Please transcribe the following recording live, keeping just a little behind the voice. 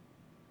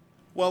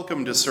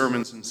Welcome to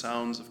Sermons and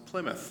Sounds of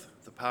Plymouth,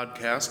 the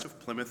podcast of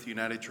Plymouth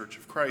United Church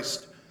of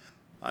Christ.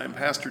 I'm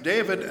Pastor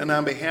David, and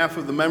on behalf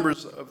of the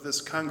members of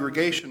this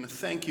congregation,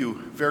 thank you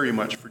very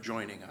much for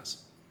joining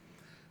us.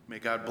 May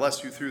God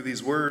bless you through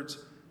these words,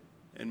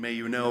 and may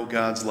you know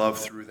God's love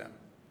through them.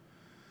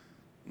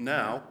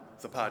 Now,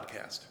 the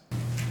podcast.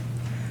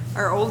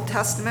 Our Old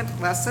Testament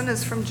lesson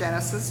is from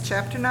Genesis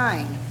chapter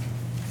 9.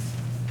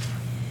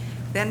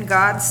 Then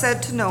God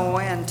said to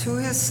Noah and to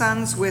his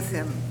sons with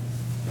him,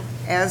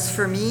 "As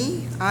for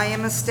me, I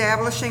am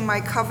establishing my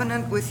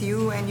covenant with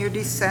you and your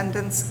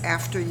descendants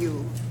after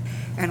you,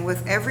 and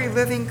with every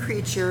living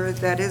creature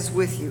that is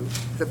with you,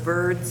 the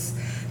birds,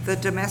 the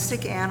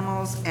domestic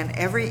animals, and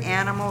every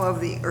animal of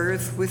the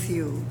earth with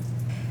you,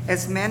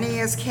 as many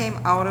as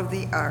came out of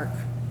the ark.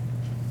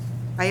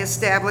 I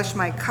establish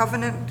my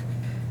covenant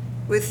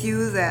with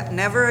you that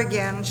never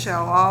again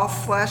shall all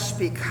flesh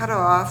be cut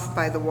off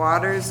by the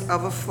waters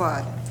of a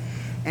flood,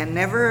 and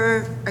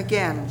never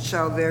again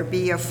shall there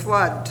be a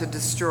flood to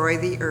destroy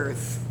the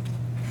earth."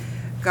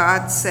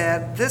 God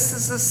said, "This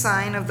is the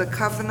sign of the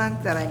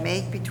covenant that I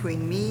make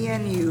between me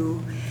and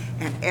you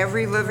and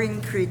every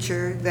living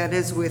creature that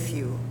is with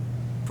you.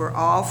 For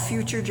all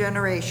future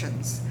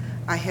generations,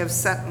 I have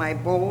set my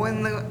bow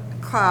in the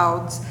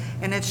clouds,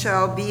 and it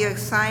shall be a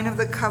sign of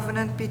the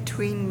covenant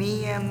between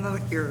me and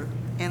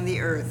the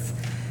earth.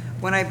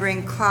 When I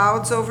bring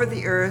clouds over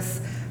the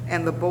earth,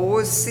 and the bow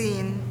is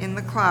seen in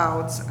the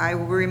clouds, I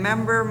will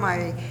remember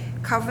my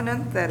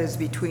covenant that is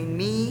between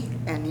me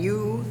and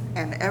you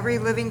and every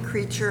living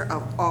creature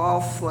of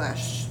all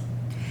flesh.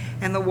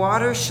 And the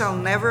waters shall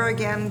never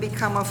again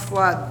become a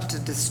flood to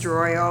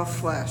destroy all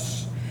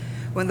flesh.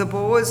 When the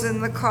bow is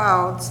in the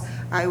clouds,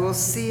 I will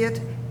see it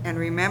and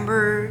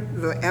remember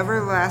the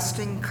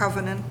everlasting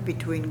covenant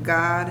between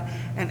God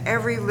and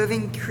every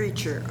living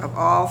creature of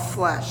all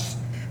flesh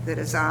that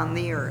is on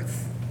the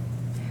earth."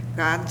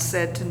 God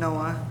said to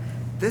Noah,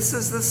 "This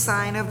is the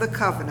sign of the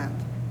covenant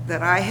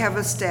that I have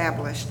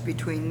established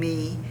between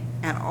me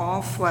and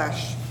all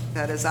flesh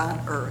that is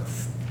on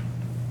earth."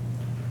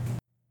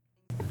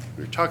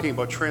 We were talking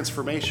about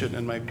transformation,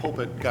 and my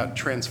pulpit got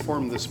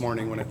transformed this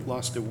morning when it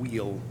lost a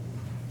wheel.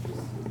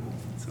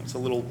 So it's a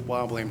little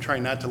wobbly. I'm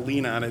trying not to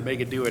lean on it, make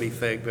it do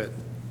anything, but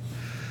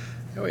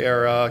here we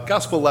are. Our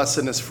gospel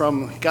lesson is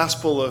from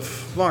Gospel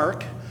of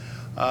Mark.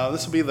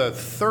 This will be the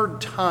third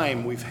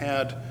time we've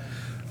had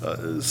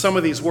some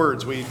of these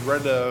words. We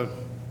read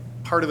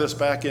part of this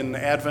back in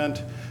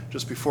Advent,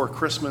 just before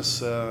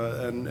Christmas,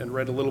 and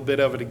read a little bit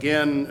of it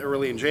again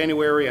early in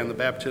January on the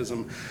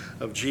baptism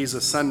of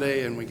Jesus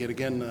Sunday, and we get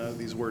again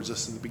these words.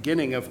 This is the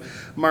beginning of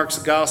Mark's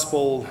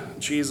Gospel,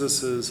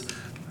 Jesus'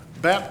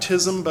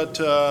 baptism, but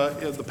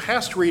the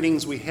past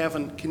readings we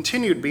haven't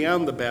continued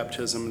beyond the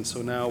baptism, and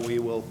so now we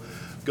will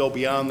go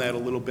beyond that a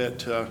little bit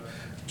to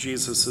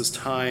Jesus'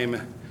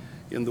 time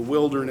in the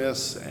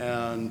wilderness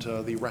and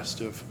the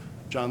rest of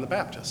John the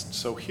Baptist.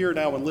 So hear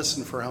now and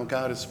listen for how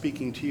God is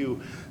speaking to you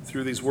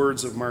through these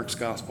words of Mark's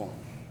Gospel.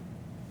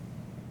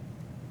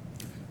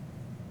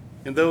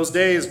 In those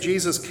days,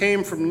 Jesus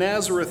came from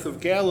Nazareth of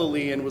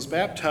Galilee and was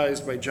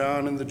baptized by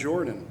John in the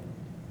Jordan.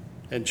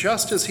 And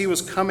just as he was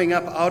coming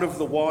up out of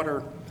the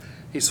water,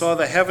 he saw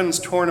the heavens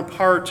torn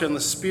apart and the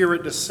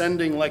Spirit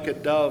descending like a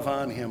dove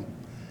on him.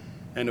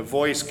 And a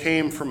voice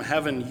came from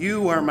heaven,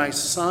 "You are my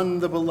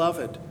Son, the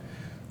Beloved.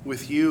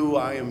 With you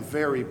I am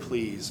very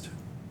pleased."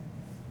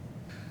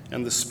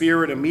 And the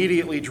Spirit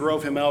immediately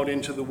drove him out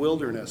into the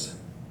wilderness.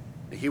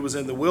 He was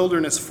in the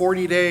wilderness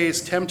 40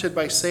 days, tempted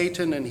by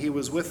Satan, and he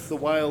was with the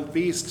wild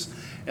beasts,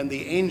 and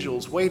the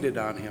angels waited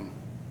on him.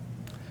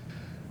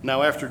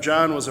 Now after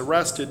John was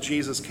arrested,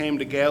 Jesus came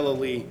to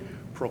Galilee,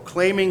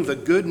 proclaiming the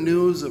good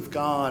news of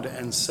God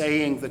and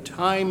saying, "The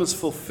time is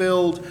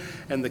fulfilled,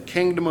 and the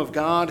kingdom of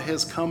God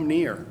has come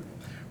near.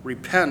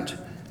 Repent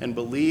and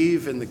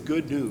believe in the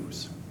good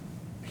news."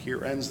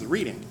 Here ends the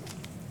reading.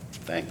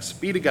 Thanks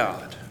be to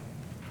God.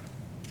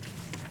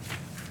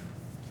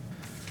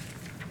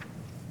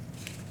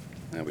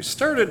 Now, we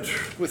started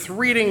with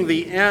reading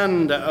the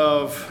end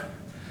of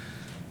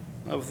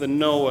the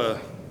Noah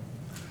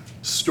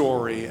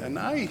story, and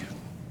I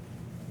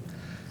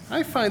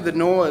find the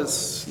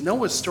Noah's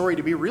story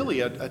to be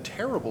really a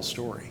terrible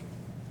story.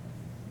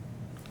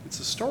 It's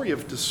a story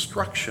of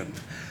destruction,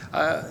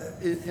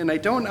 and I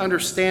don't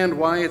understand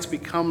why it's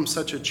become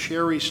such a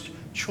cherished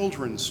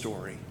children's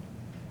story.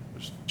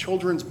 There's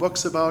children's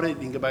books about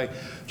it. You can buy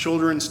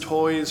children's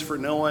toys for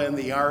Noah and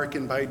the Ark,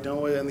 and buy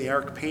Noah and the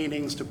Ark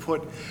paintings to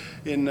put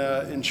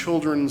in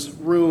children's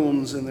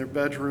rooms, in their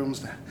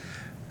bedrooms.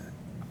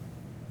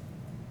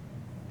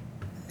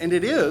 And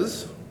it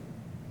is,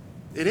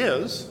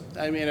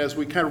 I mean, as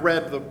we kind of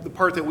read the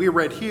part that we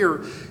read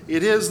here,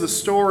 it is the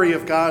story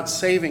of God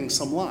saving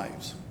some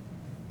lives,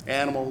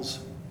 animals,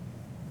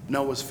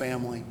 Noah's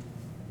family.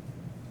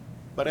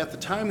 But at the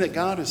time that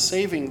God is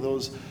saving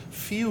those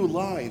few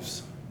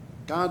lives,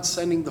 God's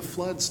sending the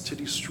floods to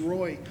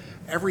destroy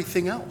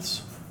everything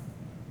else.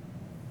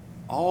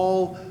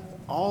 All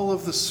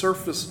of the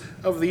surface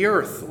of the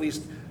earth, at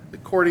least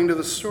according to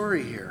the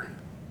story here.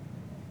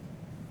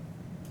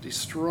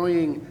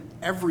 destroying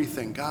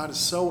everything. God is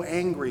so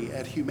angry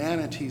at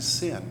humanity's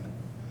sin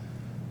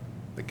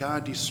that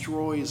God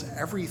destroys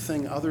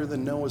everything other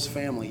than Noah's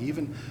family,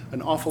 even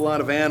an awful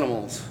lot of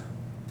animals.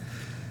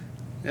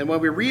 And when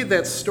we read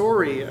that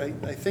story, I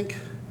think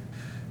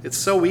it's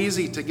so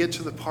easy to get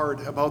to the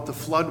part about the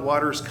flood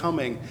waters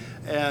coming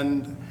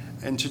and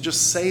to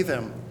just say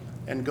them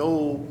and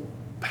go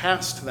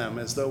past them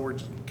as though we're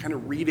kind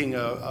of reading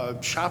a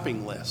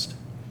shopping list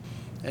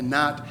and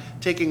not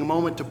taking a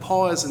moment to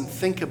pause and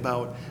think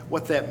about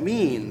what that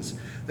means,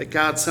 that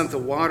God sent the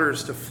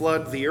waters to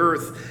flood the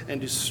earth and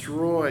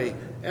destroy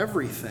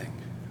everything.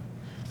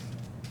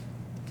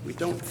 We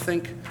don't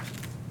think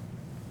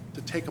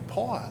to take a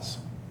pause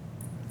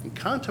and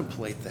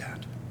contemplate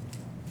that.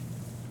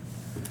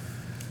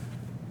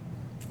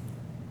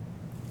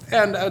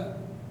 And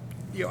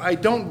I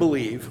don't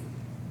believe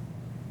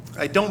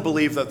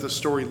that the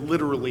story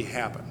literally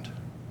happened.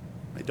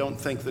 I don't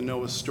think the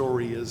Noah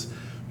story is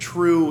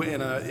true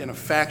in a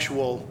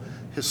factual,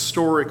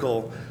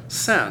 historical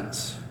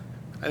sense.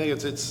 I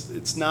think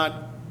it's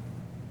not.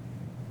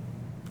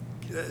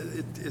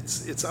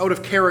 It's out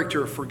of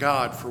character for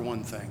God, for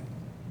one thing.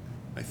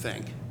 I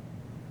think,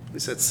 at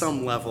least at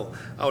some level,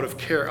 out of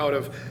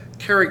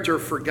character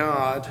for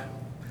God.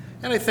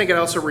 And I think it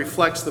also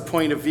reflects the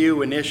point of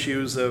view and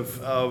issues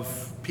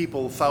of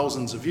people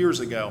thousands of years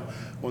ago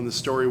when the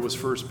story was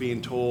first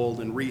being told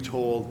and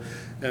retold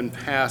and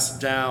passed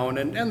down.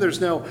 And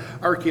there's no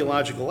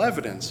archaeological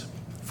evidence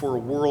for a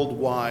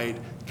worldwide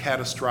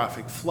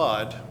catastrophic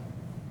flood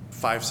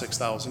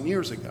 5,000-6,000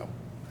 years ago.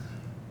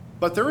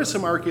 But there is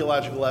some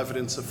archaeological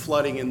evidence of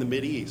flooding in the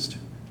Mideast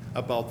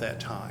about that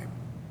time.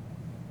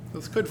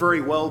 This could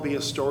very well be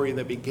a story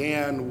that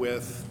began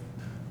with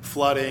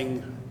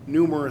flooding,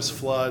 numerous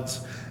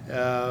floods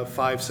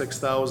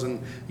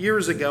 5,000-6,000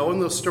 years ago,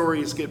 and those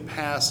stories get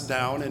passed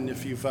down. And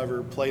if you've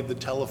ever played the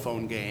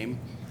telephone game,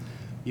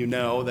 you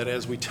know that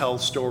as we tell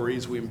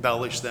stories, we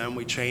embellish them,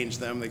 we change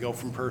them. They go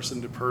from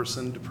person to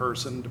person to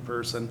person to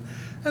person,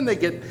 and they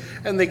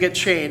get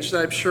changed.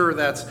 I'm sure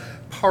that's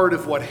part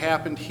of what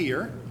happened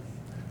here.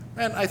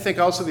 And I think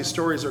also these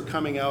stories are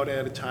coming out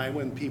at a time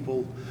when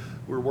people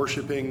were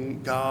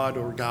worshiping God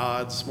or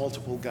gods,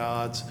 multiple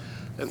gods,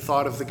 and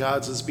thought of the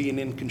gods as being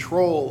in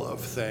control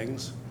of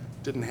things,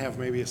 didn't have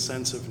maybe a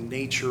sense of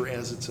nature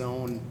as its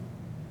own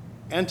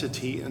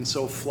entity, and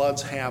so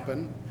floods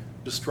happen,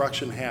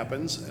 destruction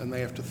happens, and they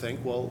have to think,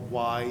 well,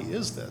 why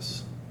is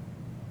this?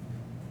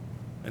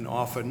 And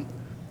often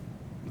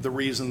the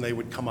reason they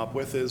would come up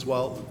with is,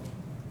 well,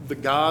 the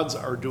gods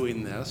are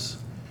doing this,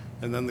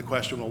 and then the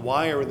question, well,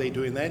 why are they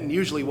doing that? And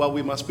usually, well,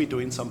 we must be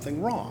doing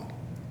something wrong.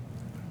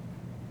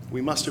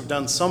 We must have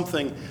done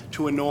something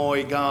to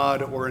annoy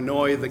God or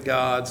annoy the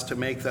gods to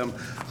make them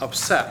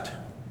upset.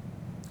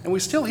 And we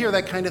still hear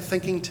that kind of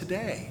thinking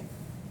today.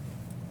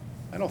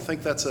 I don't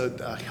think that's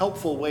a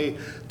helpful way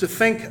to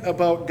think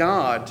about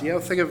God.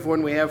 Think of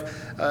when we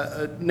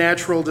have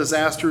natural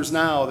disasters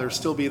now, there'll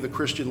still be the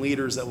Christian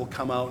leaders that will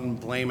come out and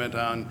blame it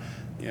on,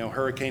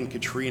 Hurricane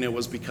Katrina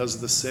was because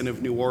of the sin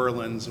of New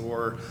Orleans,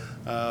 or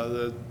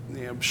the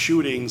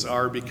shootings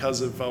are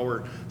because of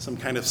some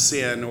kind of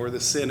sin, or the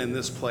sin in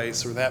this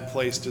place or that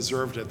place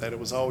deserved it, that it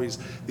was always,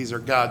 these are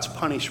God's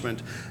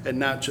punishment and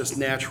not just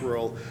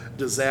natural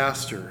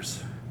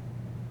disasters.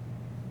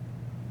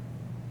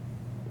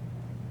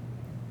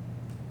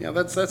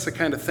 That's the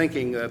kind of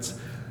thinking that's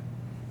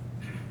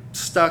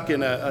stuck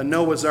in a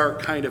Noah's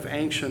Ark kind of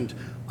ancient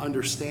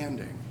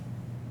understanding.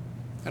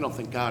 I don't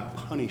think God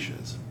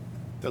punishes,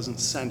 doesn't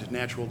send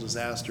natural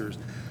disasters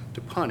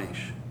to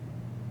punish.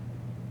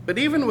 But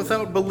even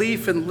without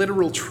belief in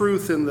literal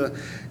truth in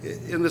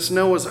this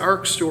Noah's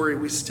Ark story,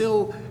 we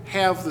still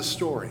have the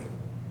story.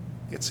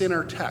 It's in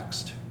our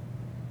text.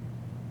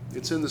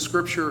 It's in the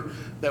scripture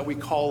that we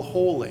call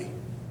holy.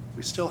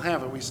 We still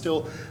have it. We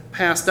still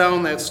pass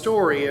down that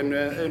story,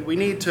 and we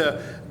need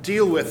to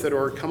deal with it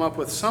or come up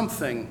with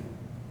something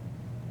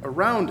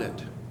around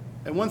it.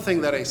 And one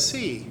thing that I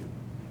see,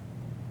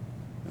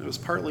 and it was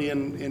partly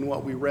in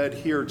what we read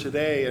here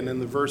today and in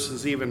the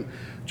verses even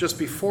just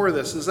before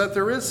this, is that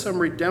there is some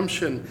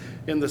redemption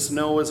in this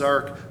Noah's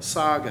Ark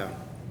saga.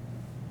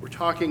 We're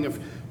talking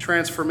of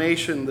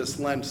transformation this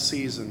Lent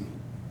season,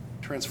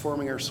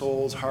 transforming our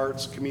souls,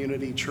 hearts,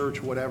 community,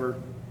 church, whatever.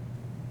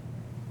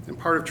 And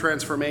part of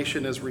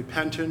transformation is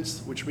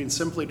repentance, which means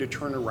simply to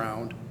turn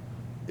around.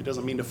 It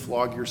doesn't mean to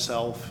flog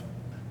yourself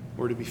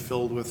or to be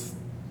filled with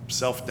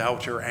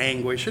self-doubt or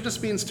anguish. It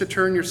just means to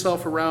turn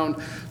yourself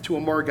around to a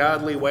more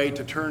godly way,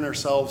 to turn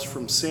ourselves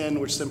from sin,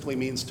 which simply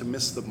means to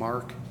miss the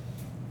mark,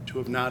 to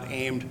have not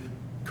aimed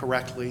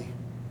correctly.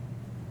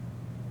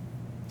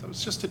 So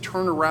it's just to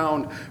turn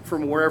around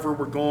from wherever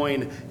we're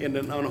going in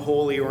an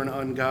unholy or an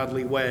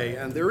ungodly way.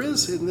 And there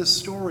is in this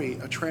story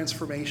a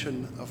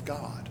transformation of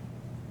God.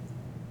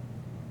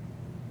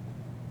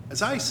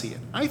 As I see it,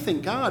 I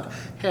think God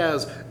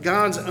has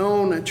God's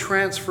own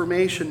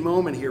transformation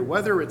moment here,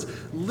 whether it's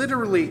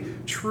literally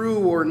true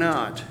or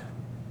not.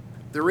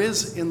 There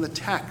is in the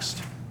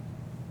text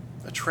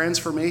a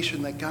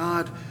transformation that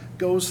God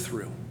goes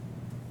through.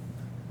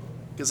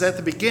 Because at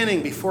the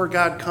beginning, before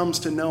God comes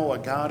to Noah,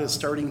 God is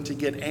starting to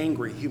get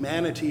angry.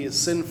 Humanity is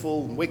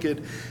sinful,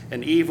 wicked,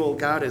 and evil.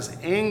 God is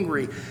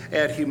angry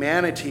at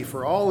humanity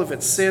for all of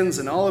its sins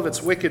and all of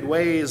its wicked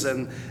ways,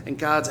 and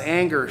God's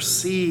anger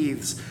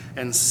seethes,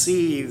 and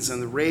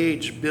the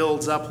rage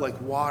builds up like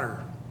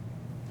water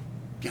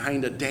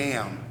behind a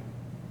dam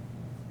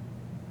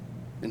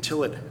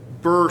until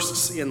it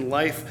bursts in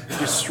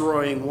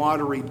life-destroying,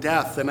 watery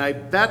death. And I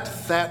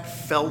bet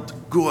that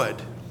felt good.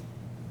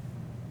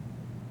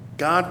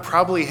 God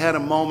probably had a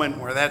moment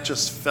where that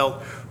just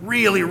felt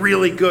really,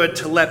 really good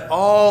to let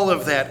all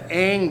of that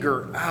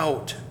anger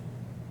out,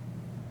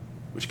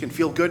 which can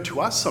feel good to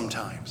us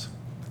sometimes.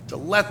 To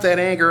let that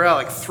anger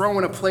out, like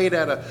throwing a plate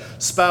at a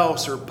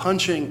spouse or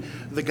punching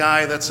the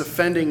guy that's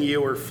offending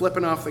you or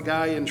flipping off the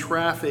guy in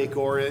traffic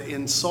or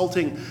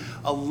insulting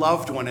a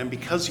loved one. And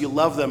because you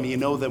love them, you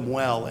know them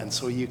well, and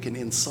so you can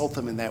insult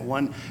them in that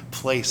one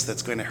place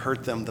that's going to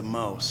hurt them the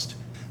most.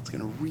 It's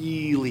going to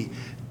really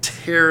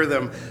tear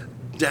them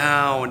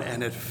down,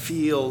 and it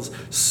feels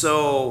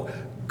so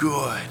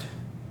good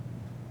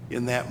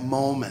in that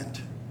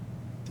moment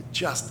to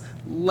just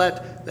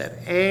let that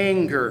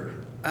anger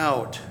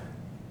out.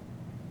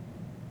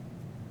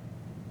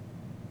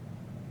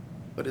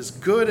 But as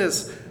good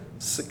as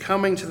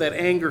succumbing to that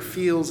anger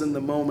feels in the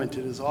moment,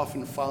 it is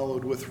often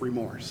followed with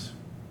remorse.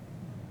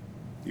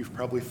 You've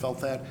probably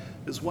felt that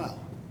as well.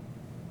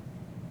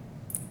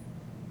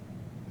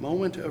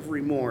 Moment of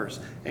remorse.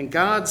 And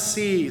God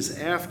sees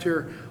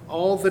after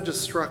all the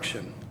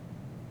destruction,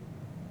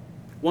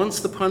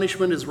 once the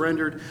punishment is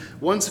rendered,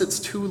 once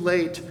it's too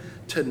late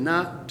to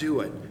not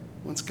do it,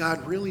 once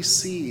God really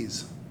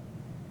sees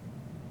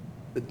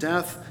the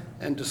death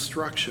and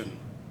destruction,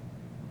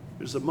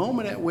 there's a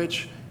moment at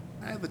which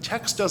the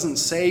text doesn't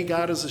say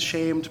God is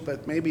ashamed,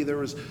 but maybe there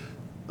was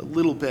a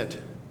little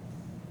bit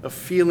of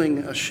feeling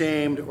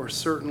ashamed or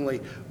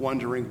certainly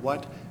wondering,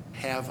 what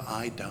have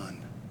I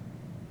done?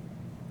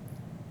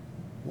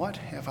 What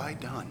have I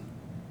done?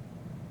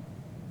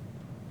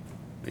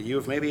 Now, you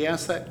have maybe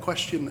asked that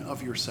question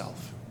of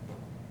yourself.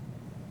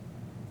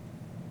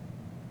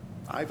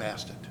 I've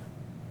asked it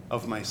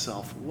of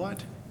myself.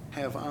 What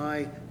have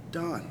I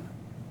done?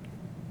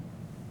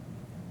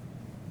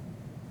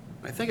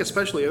 I think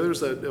especially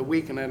there's a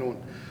week, and I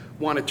don't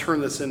want to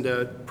turn this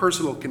into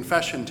personal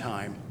confession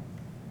time,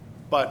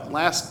 but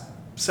last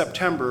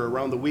September,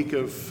 around the week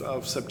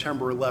of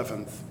September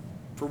 11th,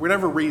 for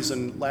whatever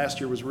reason, last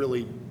year was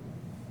really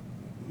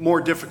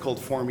more difficult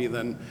for me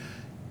than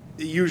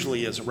it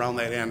usually is around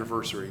that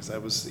anniversary. I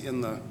was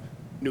in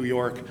New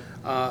York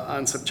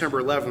on September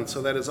 11th,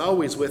 so that is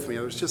always with me.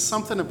 There was just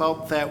something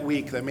about that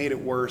week that made it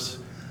worse.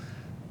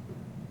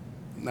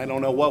 And I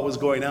don't know what was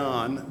going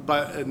on,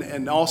 but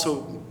and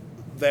also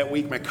that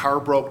week my car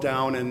broke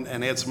down and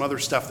I had some other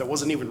stuff that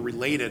wasn't even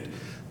related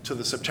to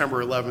the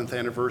September 11th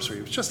anniversary.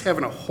 It was just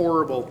having a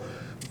horrible,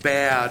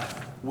 bad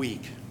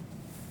week.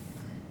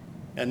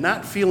 And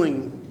not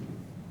feeling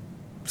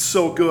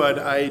so good,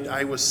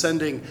 I was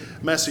sending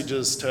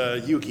messages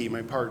to Yuki,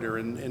 my partner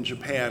in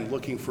Japan,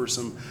 looking for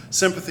some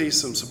sympathy,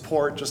 some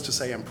support, just to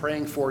say, I'm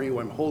praying for you,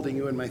 I'm holding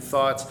you in my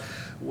thoughts,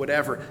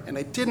 whatever. And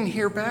I didn't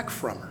hear back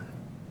from her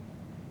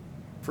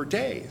for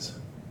days.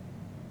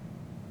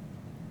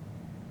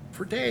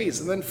 For days.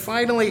 And then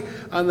finally,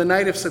 on the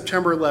night of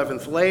September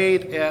 11th,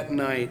 late at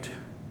night,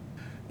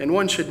 and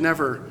one should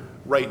never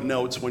write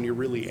notes when you're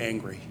really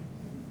angry.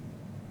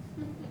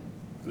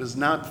 It is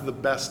not the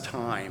best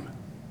time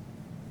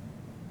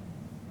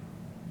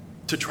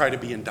to try to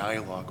be in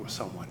dialogue with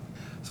someone.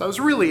 So I was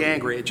really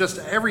angry. It just,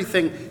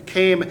 everything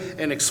came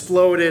and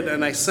exploded,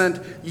 and I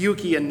sent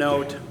Yuki a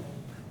note,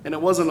 and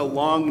it wasn't a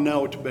long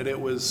note, but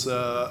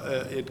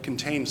it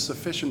contained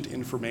sufficient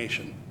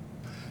information.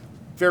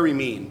 Very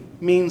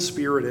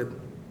mean-spirited,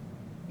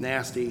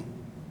 nasty.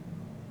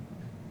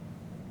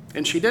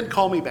 And she did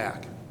call me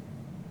back.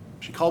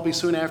 She called me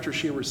soon after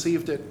she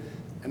received it,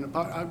 and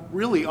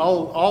really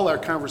all our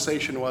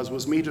conversation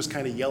was me just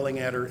kind of yelling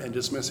at her and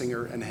dismissing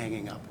her and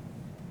hanging up.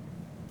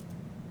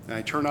 And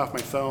I turned off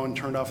my phone,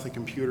 turned off the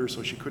computer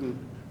so she couldn't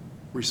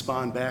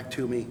respond back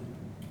to me.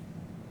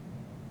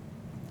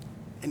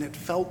 And it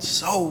felt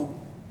so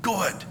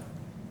good.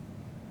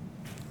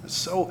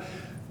 So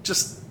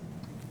just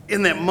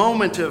in that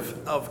moment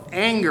of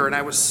anger, and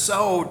I was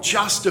so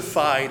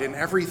justified in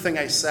everything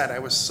I said. I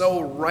was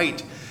so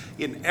right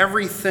in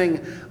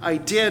everything I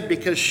did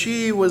because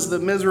she was the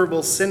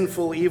miserable,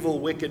 sinful, evil,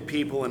 wicked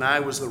people, and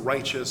I was the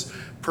righteous,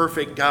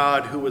 perfect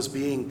God who was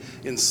being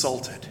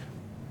insulted,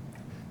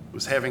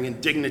 was having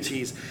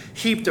indignities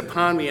heaped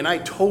upon me, and I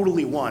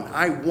totally won.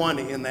 I won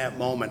in that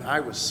moment.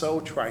 I was so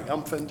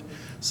triumphant,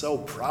 so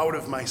proud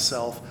of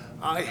myself.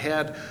 I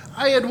had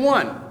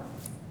won.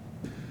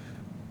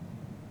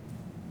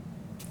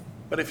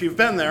 But if you've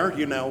been there,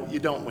 you know you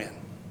don't win.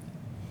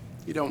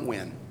 You don't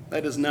win.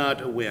 That is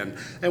not a win.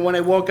 And when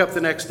I woke up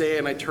the next day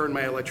and I turned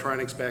my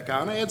electronics back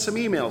on, I had some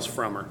emails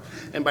from her.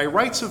 And by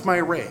rights of my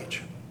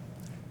rage,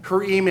 her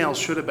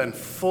emails should have been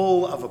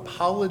full of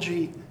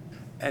apology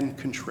and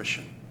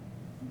contrition.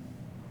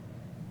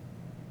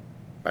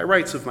 by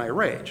rights of my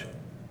rage.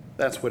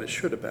 That's what it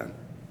should have been.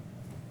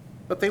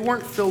 But they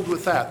weren't filled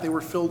with that. They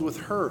were filled with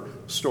her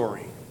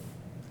story,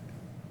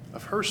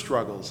 of her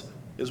struggles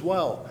as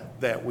well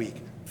that week,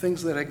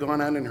 things that had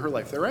gone on in her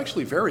life. They were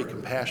actually very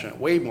compassionate,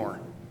 way more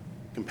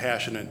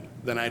compassionate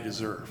than I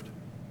deserved.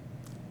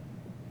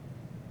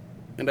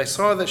 And I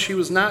saw that she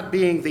was not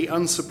being the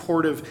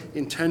unsupportive,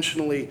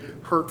 intentionally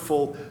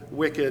hurtful,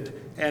 wicked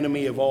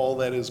enemy of all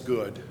that is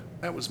good.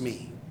 That was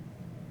me.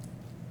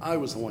 I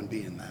was the one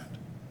being that.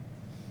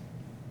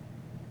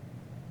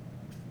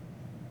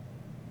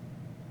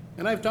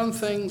 And I've done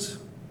things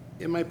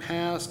in my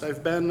past.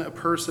 I've been a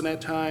person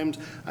at times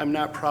I'm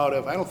not proud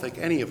of. I don't think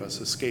any of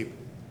us escape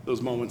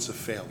those moments of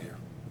failure.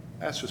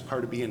 That's just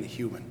part of being a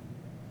human.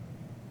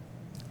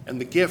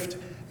 And the gift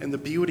and the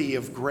beauty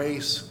of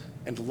grace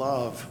and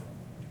love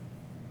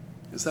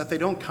is that they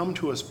don't come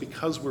to us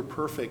because we're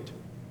perfect,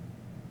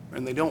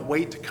 and they don't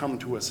wait to come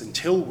to us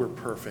until we're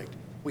perfect.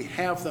 We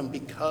have them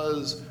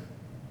because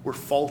we're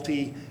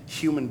faulty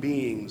human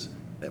beings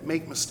that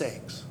make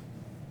mistakes,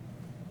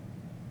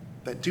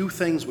 that do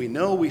things we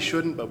know we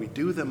shouldn't, but we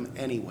do them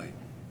anyway.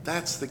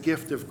 That's the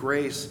gift of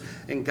grace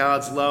and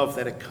God's love,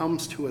 that it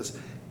comes to us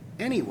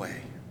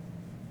anyway.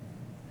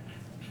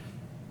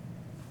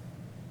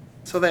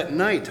 So that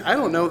night, I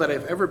don't know that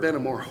I've ever been a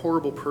more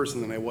horrible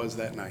person than I was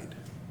that night.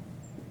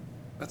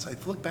 I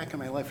look back at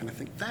my life and I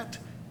think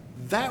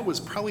that was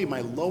probably my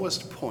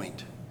lowest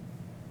point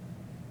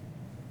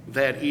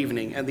that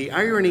evening. And the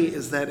irony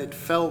is that it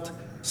felt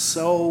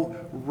so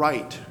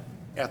right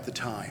at the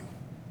time.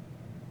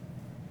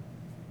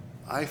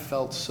 I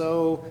felt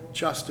so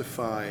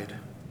justified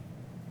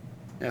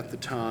at the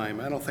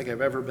time. I don't think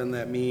I've ever been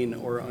that mean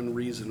or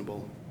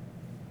unreasonable.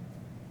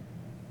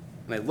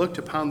 And I looked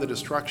upon the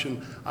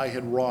destruction I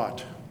had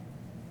wrought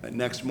that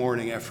next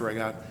morning after I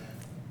got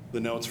the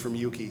notes from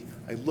Yuki.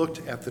 I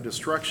looked at the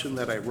destruction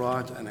that I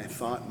wrought and I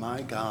thought,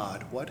 my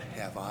God, what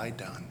have I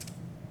done?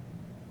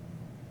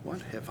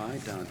 What have I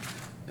done?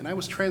 And I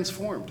was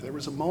transformed. There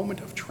was a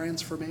moment of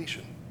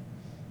transformation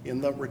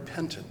in the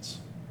repentance,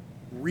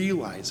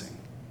 realizing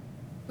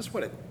just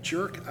what a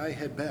jerk I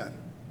had been.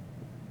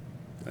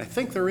 And I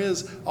think there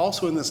is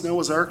also in this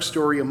Noah's Ark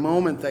story a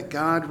moment that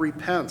God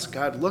repents.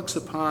 God looks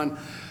upon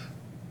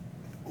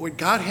what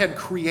God had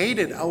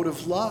created out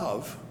of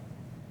love,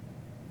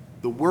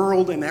 the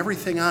world and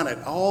everything on it,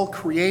 all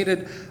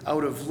created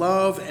out of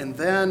love and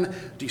then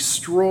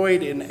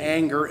destroyed in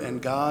anger.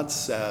 And God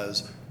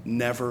says,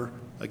 never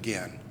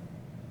again.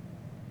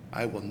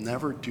 I will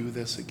never do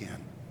this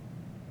again.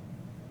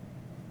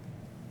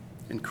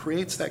 And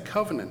creates that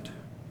covenant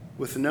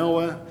with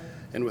Noah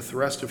and with the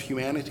rest of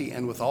humanity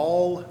and with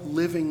all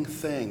living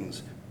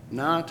things,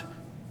 not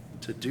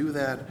to do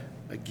that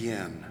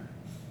again.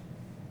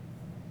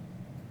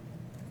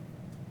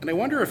 And I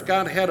wonder if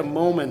God had a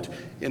moment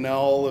in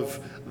all of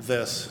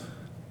this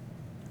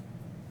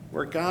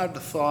where God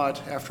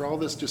thought, after all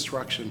this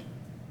destruction,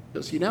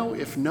 goes,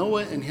 if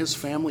Noah and his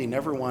family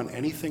never want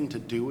anything to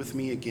do with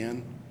me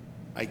again,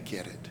 I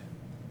get it.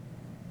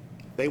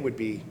 They would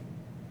be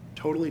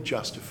totally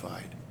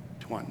justified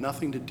to want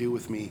nothing to do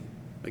with me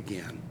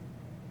again.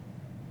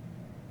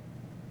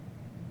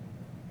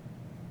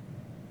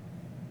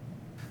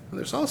 And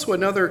there's also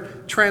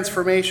another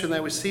transformation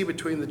that we see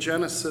between the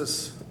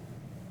Genesis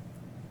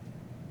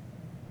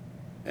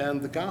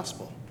and the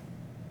gospel.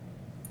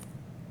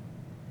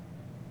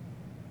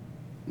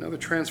 Another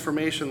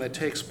transformation that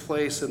takes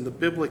place in the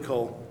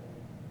biblical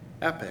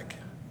epic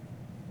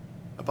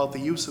about the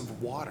use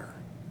of water.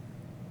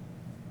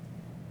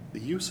 The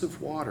use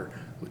of water,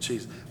 which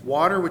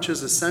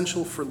is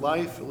essential for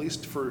life, at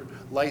least for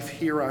life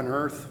here on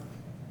earth.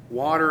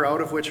 Water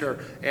out of which our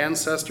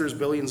ancestors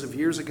billions of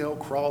years ago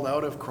crawled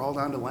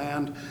onto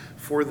land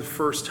for the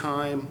first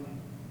time.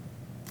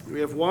 We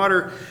have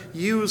water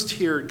used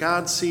here.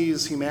 God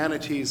sees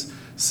humanity's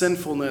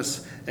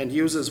sinfulness and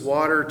uses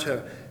water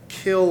to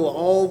kill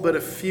all but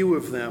a few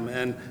of them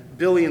and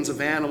billions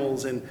of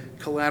animals in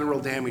collateral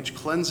damage,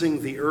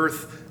 cleansing the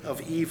earth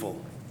of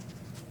evil.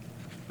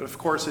 But of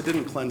course, it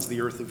didn't cleanse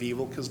the earth of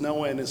evil because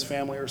Noah and his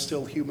family are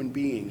still human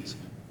beings.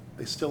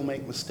 They still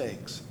make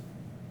mistakes.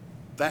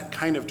 That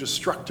kind of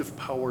destructive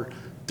power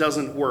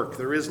doesn't work.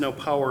 There is no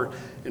power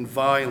in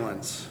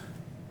violence.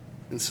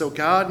 And so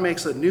God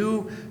makes a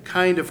new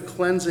kind of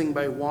cleansing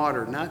by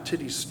water, not to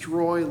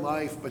destroy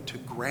life, but to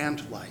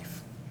grant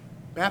life.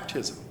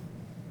 Baptism.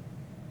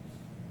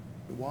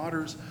 The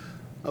waters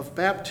of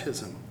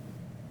baptism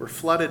were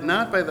flooded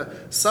not by the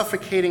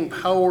suffocating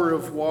power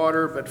of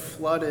water, but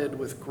flooded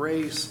with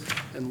grace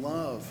and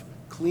love,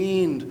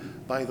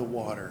 cleaned by the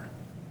water.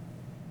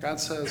 God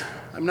says,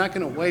 I'm not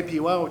going to wipe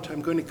you out.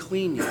 I'm going to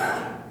clean you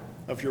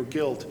of your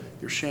guilt,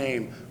 your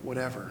shame,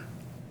 whatever.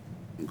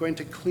 I'm going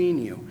to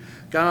clean you.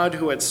 God,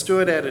 who had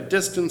stood at a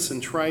distance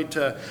and tried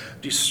to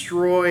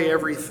destroy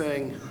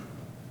everything,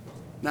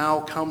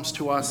 now comes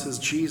to us as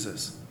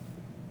Jesus.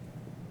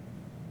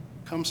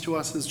 Comes to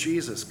us as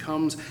Jesus.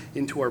 Comes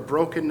into our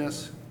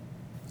brokenness,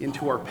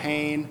 into our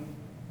pain.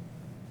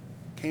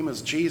 Came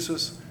as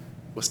Jesus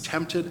was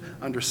tempted,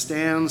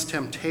 understands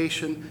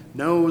temptation,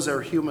 knows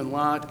our human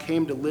lot,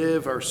 came to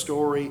live our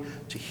story,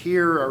 to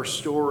hear our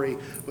story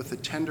with a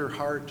tender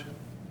heart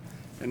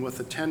and with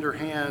a tender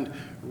hand,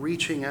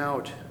 reaching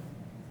out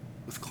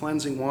with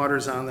cleansing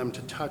waters on them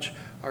to touch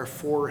our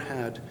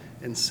forehead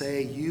and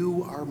say,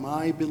 "You are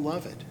my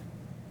beloved.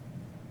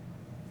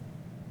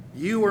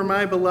 You are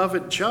my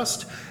beloved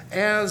just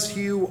as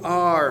you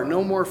are."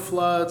 No more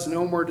floods,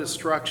 no more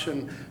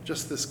destruction,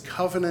 just this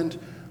covenant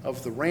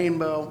of the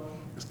rainbow,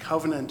 this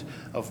covenant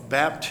of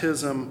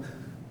baptism,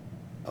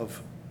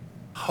 of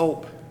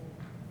hope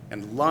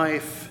and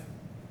life,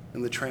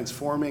 and the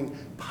transforming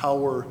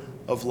power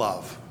of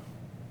love.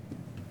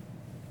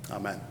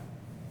 Amen.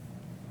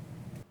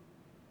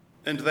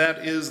 And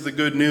that is the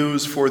good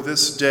news for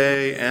this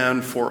day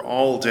and for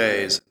all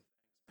days.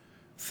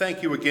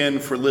 Thank you again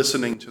for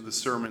listening to the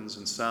Sermons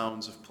and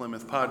Sounds of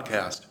Plymouth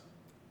podcast.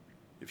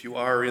 If you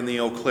are in the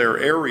Eau Claire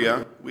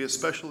area, we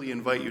especially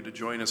invite you to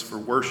join us for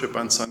worship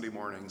on Sunday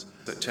mornings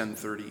at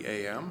 10:30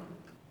 a.m.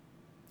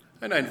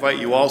 And I invite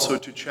you also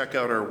to check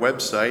out our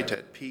website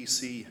at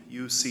pcucc.com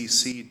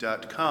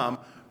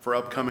for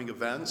upcoming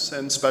events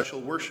and special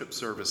worship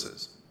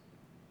services.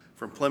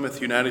 From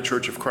Plymouth United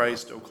Church of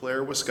Christ, Eau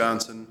Claire,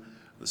 Wisconsin,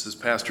 this is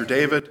Pastor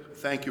David.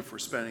 Thank you for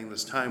spending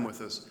this time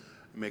with us.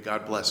 May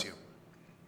God bless you.